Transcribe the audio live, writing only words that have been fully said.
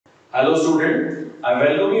Hello student, I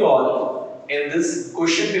welcome you all in this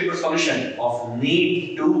question paper solution of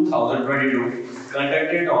NEET 2022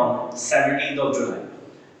 conducted on 17th of July.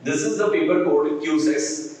 This is the paper code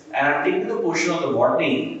Q6 and I am taking the portion of the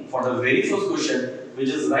botany for the very first question which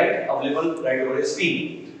is available right over your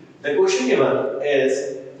screen. The question given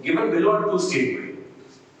is given below are two statements.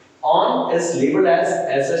 On is labeled as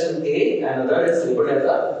assertion A and other is labeled as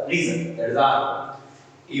a reason, that is R.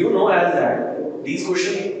 You know as that these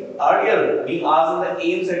questions earlier being asked in the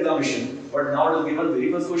AIMS examination, but now it is given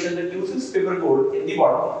very first question in the Q6 paper code in the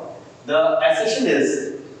bottom. The assertion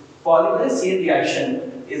is polymerase chain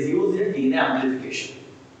reaction is used in DNA amplification.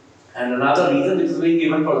 And another reason which is being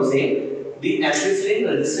given for the same, the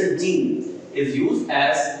ampicillin resistant gene is used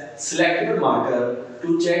as selective marker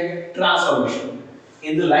to check transformation.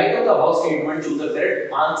 In the light of the above statement, choose the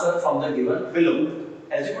correct answer from the given below.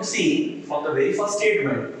 As you could see from the very first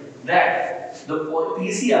statement that the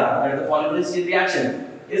PCR, that the polymerase chain reaction,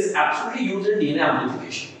 is absolutely used in DNA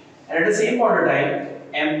amplification. And at the same point of time,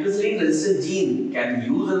 ampicillin resistant gene can be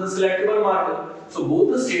used as a selective marker. So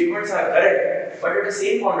both the statements are correct, but at the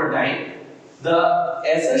same point of time, the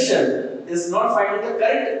assertion is not finding the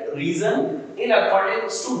correct reason in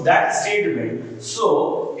accordance to that statement.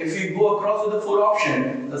 So if we go across with the four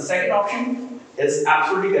option, the second option is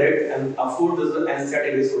absolutely correct, and of course this is the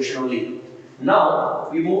NCERT based question only. Now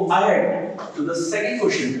we move ahead to the second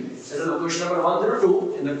question. This is the question number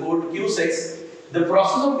 102 in the code Q6. The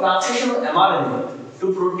process of translation of mRNA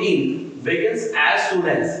to protein begins as soon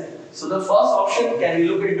as. So the first option can be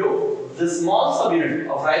looked into the small subunit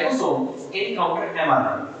of ribosome encounter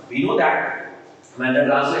mRNA. We know that when the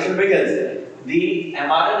translation begins, the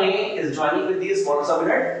mRNA is joining with the smaller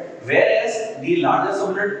subunit, whereas the larger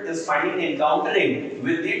subunit is encountering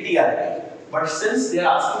with the tRNA. But since they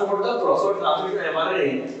are asking about the process of translation of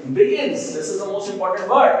mRNA begins, this is the most important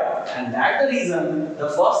word, and that's the reason the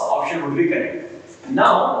first option would be correct.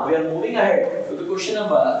 Now we are moving ahead to the question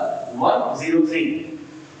number 103.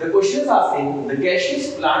 The question is asking the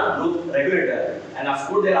gaseous plant growth regulator, and of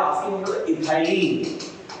course they are asking about the ethylene,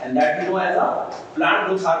 and that we know as a plant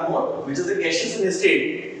growth hormone, which is a gaseous in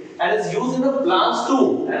state and is used in the plants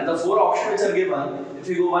too. And the four options which are given, if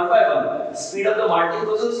you go one by one, speed up the malting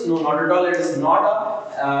process, no, not at all, it is not a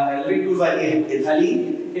helping tool by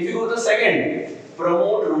ethylene. If you go to the second,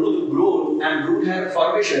 promote root growth and root hair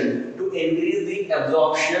formation to increase the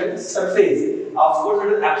absorption surface. Of course,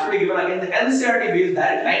 it is absolutely given again the NCERT based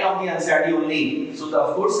direct line of the NCERT only. So,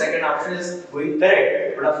 of course, second option is going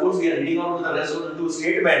correct. But of course, we are reading out to the rest of the two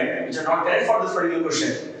statements which are not correct for this particular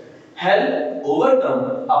question. Help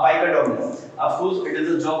overcome apical dominance. Of course, it is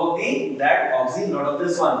the job of that oxy, not of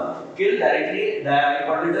this one. Kill directly the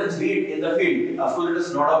coordinates beat in the field. Of course, it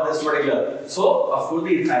is not of this particular. So, of course,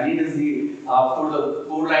 the ethylene is the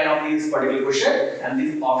core line of this particular question, and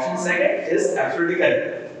the option second is absolutely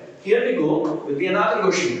correct. Here we go with another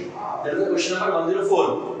question. That is the question number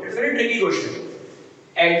 104. It's a very tricky question.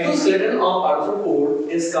 Exoskeleton of arthropod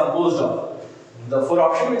is composed of the four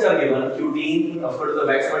options which are given: cutin, of course, the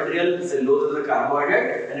wax material, cellulose is the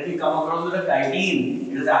carbohydrate, and if you come across with the chitin,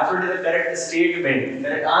 it is absolutely the correct statement,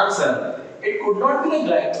 correct answer. It could not be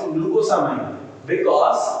the glucosamine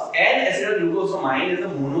because N-acetylglucosamine is the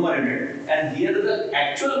monomer unit, and here is the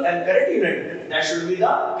actual and correct unit that should be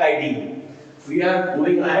the chitin. We are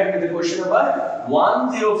moving ahead with the question number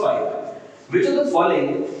 105. Which of the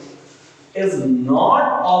following is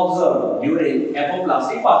not observed during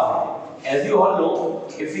apoplastic pathway? As you all know,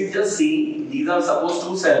 if we just see, these are supposed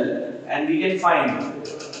two cells, and we can find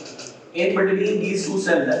in between these two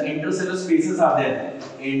cells, the intercellular spaces are there.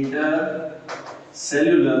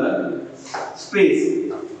 Intercellular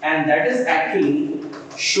space, and that is actually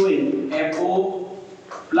showing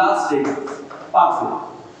apoplastic pathway.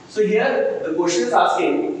 So here the question is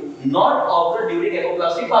asking not observed during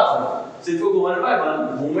apoplastic pathway. So if you go one by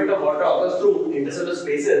one, movement of water occurs through intercellular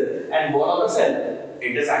spaces and wall of the cell.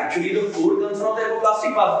 It is actually the core concern of the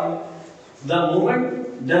apoplastic pathway. The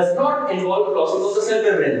movement does not involve crossing of the cell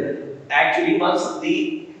membrane. Actually, once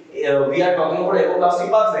we are talking about apoplastic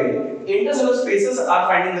pathway, intercellular spaces are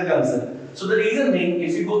finding the concern. So the reason being,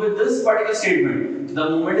 if you go with this particular statement, the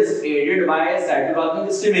movement is aided by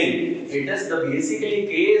cytoplasmic stemming. It is the basically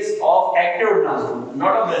case of active transport,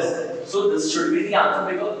 not of this. So this should be the answer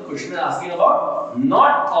because the question is asking about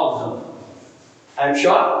not observed. I am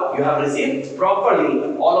sure you have received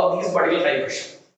properly all of these particular 5 questions.